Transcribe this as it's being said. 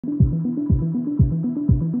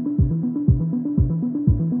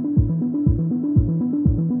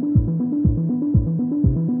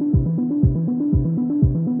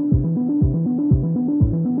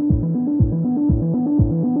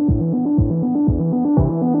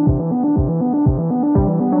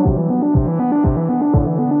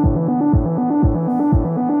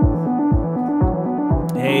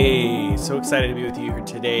So excited to be with you here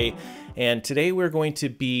today. And today we're going to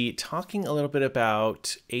be talking a little bit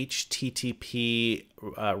about HTTP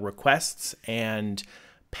requests and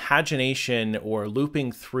pagination, or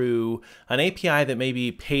looping through an API that may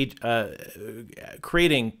be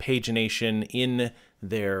creating pagination in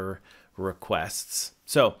their requests.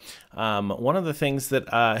 So one of the things that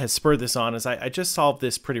has spurred this on is I just solved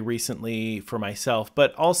this pretty recently for myself,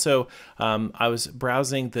 but also I was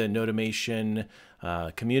browsing the Nodemation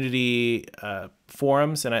community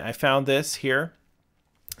forums, and I found this here.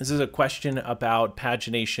 This is a question about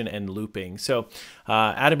pagination and looping. So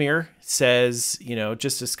Adamir says,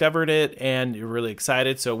 just discovered it and you're really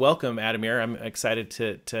excited. So welcome, Adamir. I'm excited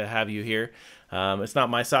to have you here. It's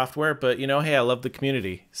not my software, but hey, I love the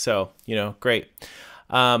community. So, great.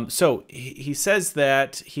 So he says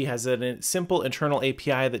that he has a simple internal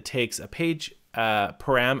API that takes a page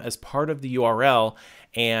param as part of the URL,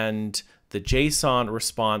 and the JSON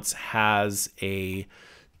response has a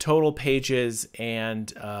total pages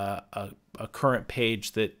and a current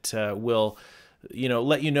page that will,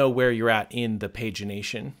 let you know where you're at in the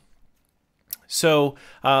pagination. So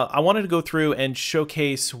I wanted to go through and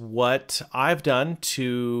showcase what I've done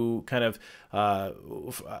to kind of,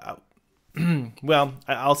 well,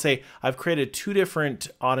 I'll say I've created two different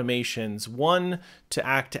automations, one to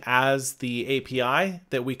act as the API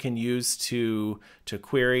that we can use to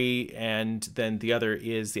query, and then the other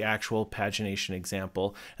is the actual pagination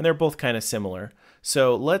example, and they're both kind of similar.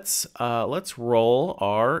 So let's roll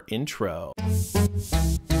our intro.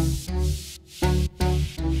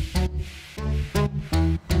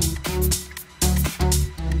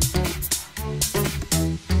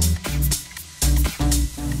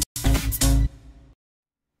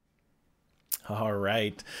 All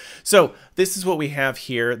right, so this is what we have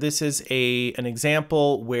here. This is an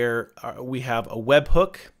example where we have a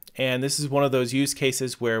webhook, and this is one of those use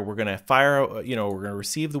cases where we're going to fire, we're going to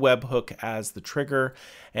receive the webhook as the trigger,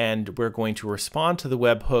 and we're going to respond to the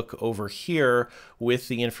webhook over here with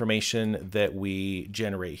the information that we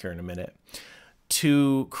generate here in a minute.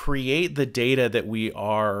 To create the data that we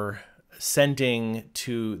are sending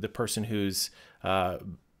to the person who's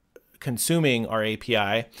consuming our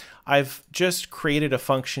API, I've just created a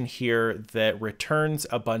function here that returns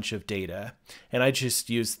a bunch of data. And I just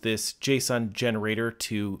used this JSON generator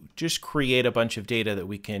to just create a bunch of data that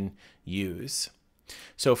we can use.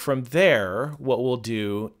 So from there, what we'll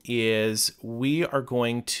do is we are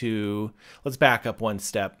going to, let's back up one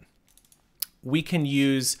step. We can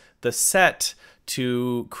use the set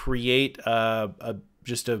to create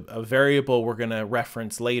just a variable we're going to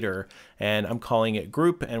reference later, and I'm calling it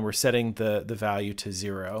group, and we're setting the value to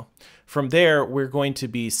 0. From there, we're going to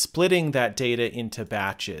be splitting that data into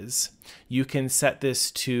batches. You can set this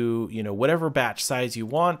to whatever batch size you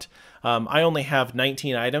want. I only have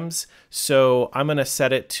 19 items, so I'm going to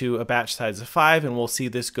set it to a batch size of 5, and we'll see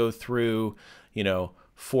this go through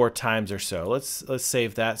 4 times or so. Let's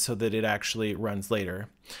save that so that it actually runs later.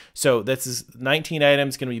 So that's 19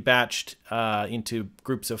 items going to be batched into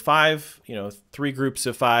groups of 5, 3 groups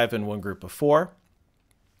of 5 and 1 group of 4.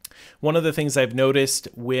 One of the things I've noticed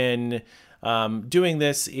when doing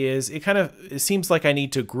this is it seems like I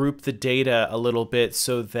need to group the data a little bit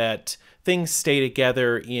so that things stay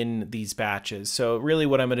together in these batches. So really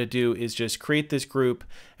what I'm going to do is just create this group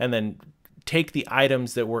and then take the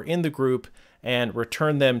items that were in the group and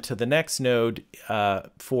return them to the next node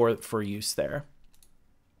for use there.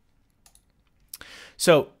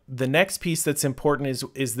 So the next piece that's important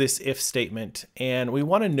is this if statement, and we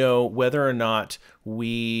want to know whether or not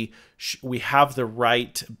we have the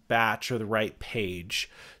right batch or the right page.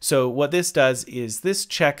 So what this does is this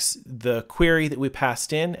checks the query that we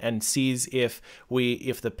passed in and sees if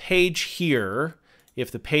the page here, if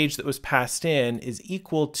the page that was passed in is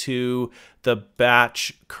equal to the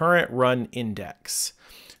batch current run index.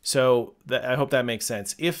 So I hope that makes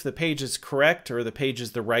sense. If the page is correct or the page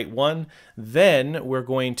is the right one, then we're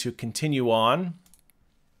going to continue on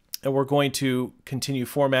and we're going to continue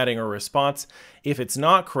formatting our response. If it's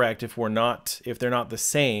not correct, if they're not the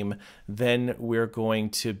same, then we're going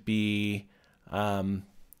to be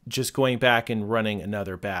just going back and running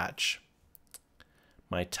another batch.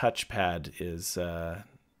 My touchpad is a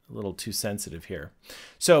little too sensitive here.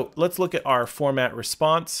 So let's look at our format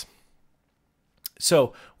response.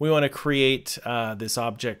 So we want to create this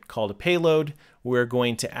object called a payload. We're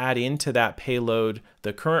going to add into that payload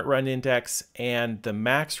the current run index and the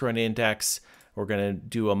max run index. We're going to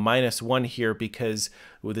do a -1 here because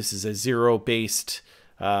this is a 0-based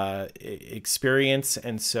experience,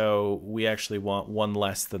 and so we actually want 1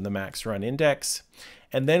 less than the max run index.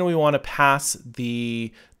 And then we want to pass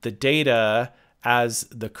the data as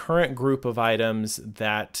the current group of items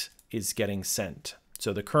that is getting sent.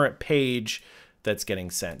 So the current page that's getting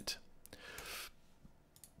sent.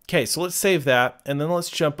 Okay, so let's save that, and then let's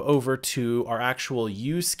jump over to our actual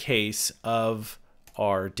use case of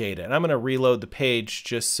our data. And I'm going to reload the page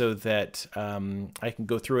just so that I can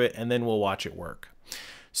go through it, and then we'll watch it work.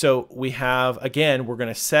 So we have, again, we're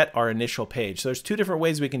going to set our initial page. So there's two different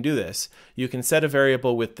ways we can do this. You can set a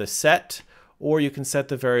variable with the set, or you can set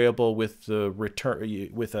the variable with the return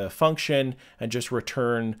with a function and just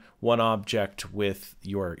return one object with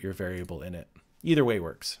your variable in it. Either way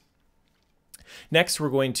works. Next, we're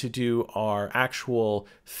going to do our actual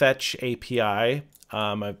fetch API,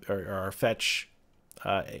 or our fetch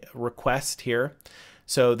request here.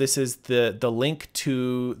 So this is the link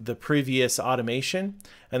to the previous automation.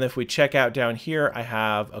 And if we check out down here, I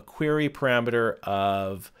have a query parameter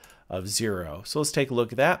of 0. So let's take a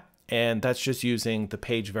look at that. And that's just using the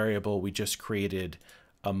page variable we just created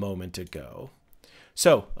a moment ago.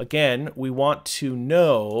 So again, we want to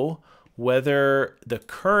know whether the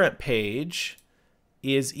current page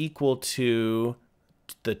is equal to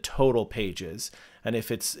the total pages. And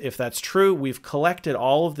if that's true, we've collected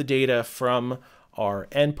all of the data from our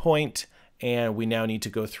endpoint, and we now need to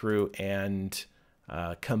go through and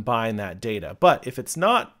combine that data. But if it's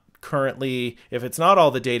not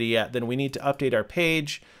all the data yet, then we need to update our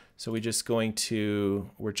page. So we're just going to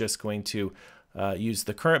use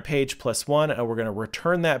the current page plus 1, and we're going to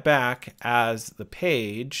return that back as the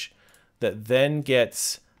page that then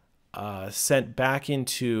gets sent back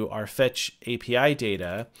into our fetch API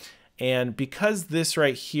data. And because this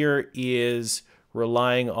right here is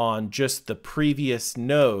relying on just the previous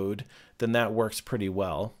node, then that works pretty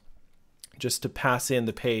well. Just to pass in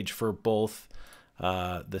the page for both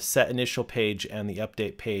the set initial page and the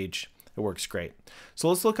update page, it works great. So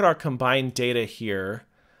let's look at our combined data here.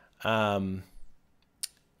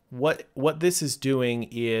 What this is doing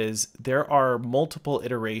is there are multiple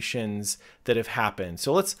iterations that have happened.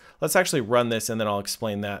 So let's actually run this, and then I'll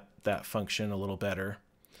explain that function a little better.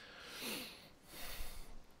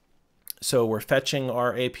 So we're fetching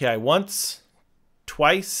our API once,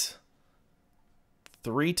 twice,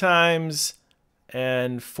 3 times,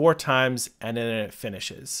 and 4 times, and then it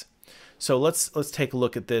finishes. So let's take a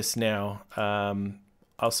look at this now.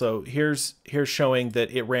 Also, here's showing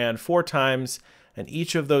that it ran 4 times, and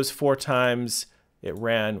each of those 4 times it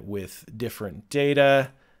ran with different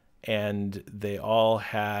data, and they all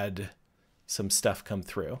had some stuff come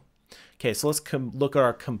through. Okay, so let's look at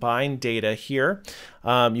our combined data here.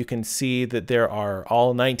 You can see that there are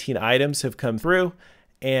all 19 items have come through,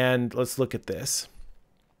 and let's look at this.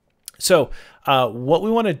 So what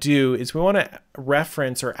we want to do is we want to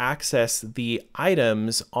reference or access the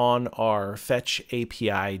items on our fetch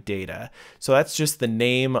API data. So that's just the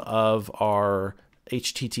name of our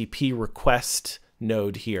HTTP request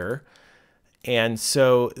node here. And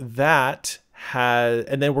so that has,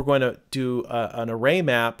 and then we're going to do an array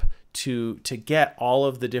map to get all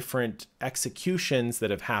of the different executions that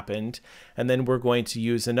have happened. And then we're going to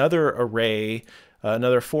use another array,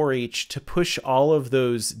 another for each, to push all of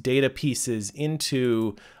those data pieces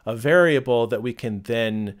into a variable that we can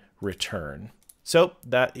then return. So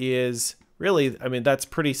that is really, I mean, that's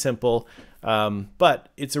pretty simple, but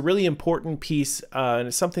it's a really important piece, and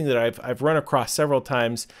it's something that I've run across several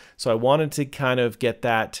times. So I wanted to kind of get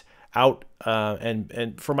that out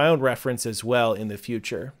and for my own reference as well in the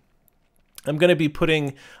future. I'm going to be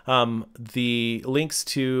putting the links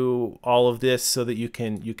to all of this so that you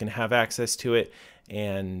can have access to it,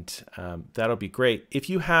 and that'll be great. If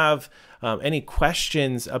you have any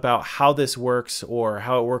questions about how this works or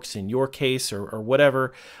how it works in your case or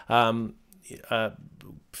whatever,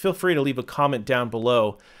 feel free to leave a comment down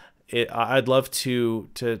below. I'd love to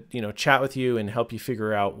chat with you and help you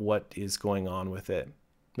figure out what is going on with it.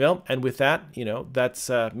 Well, and with that, that's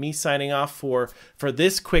me signing off for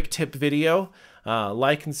this quick tip video.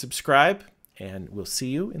 Like and subscribe, and we'll see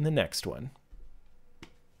you in the next one.